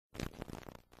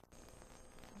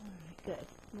Good.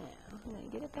 Now, I'm going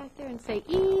to get it back there and say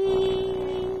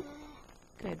E.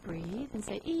 Good. Breathe and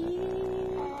say E.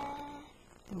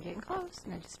 I'm getting close.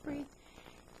 Now just breathe.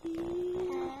 E.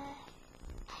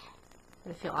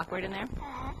 Does it feel awkward in there?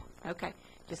 Okay.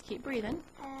 Just keep breathing.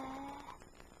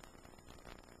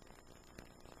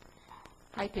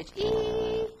 High pitch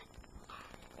E.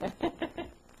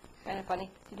 Kind of funny.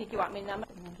 Do you think you want me to numb it?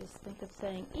 And then just think of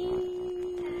saying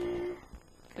E.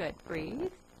 Good.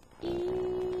 Breathe. E.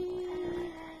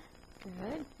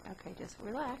 Good. Okay, just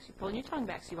relax. You're pulling your tongue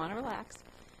back, so you want to relax.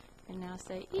 And now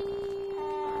say E.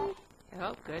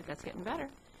 Oh, good. That's getting better.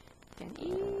 Again,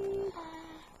 E.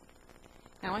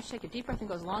 Now I want you to take a deep breath and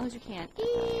go as long as you can.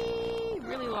 E.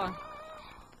 Really long.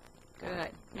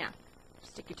 Good. Now,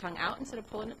 stick your tongue out instead of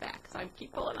pulling it back. So I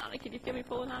keep pulling on it. Can you feel me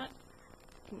pulling on it?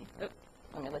 Can you? Oh,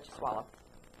 let me let you swallow.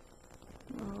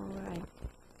 All right.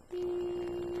 E.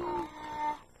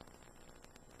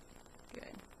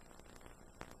 Good.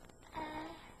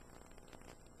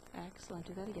 Excellent.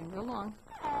 Do that again. Real long.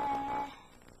 All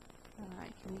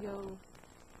right. Can we go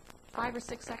 5 or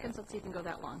 6 seconds? Let's see if we can go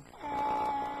that long.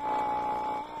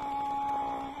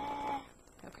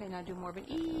 Okay, now do more of an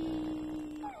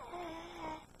E.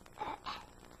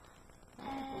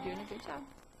 We're doing a good job.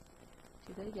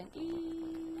 Do that again. E.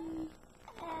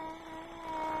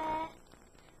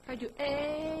 Try to do A.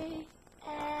 Okay.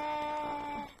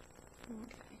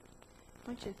 I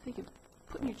want you to think of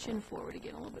putting your chin forward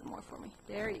again a little bit more for me.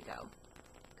 There you go.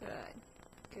 Good.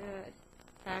 Good.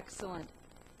 Excellent.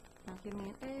 Now give me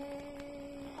an A.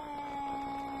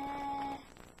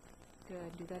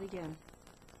 Good. Do that again.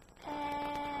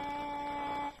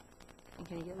 And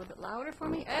can you get a little bit louder for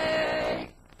me? A.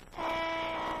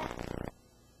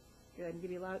 Good. And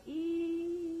give me a loud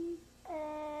E.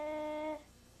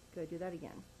 Good. Do that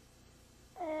again.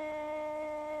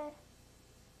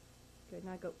 Good.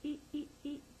 Now go E, E,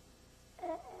 E.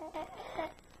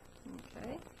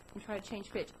 Okay. And try to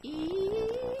change pitch. E.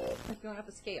 Like going up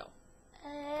a scale.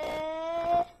 All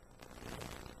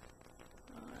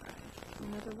right.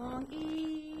 Another long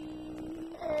E.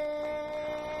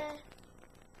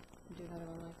 Do another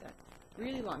one like that.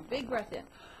 Really long. Big breath in.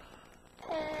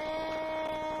 Okay.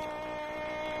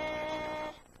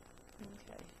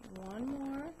 One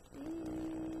more. E.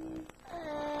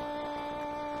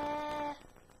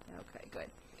 Okay, good.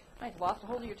 All right. Lost a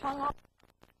hold of your tongue off.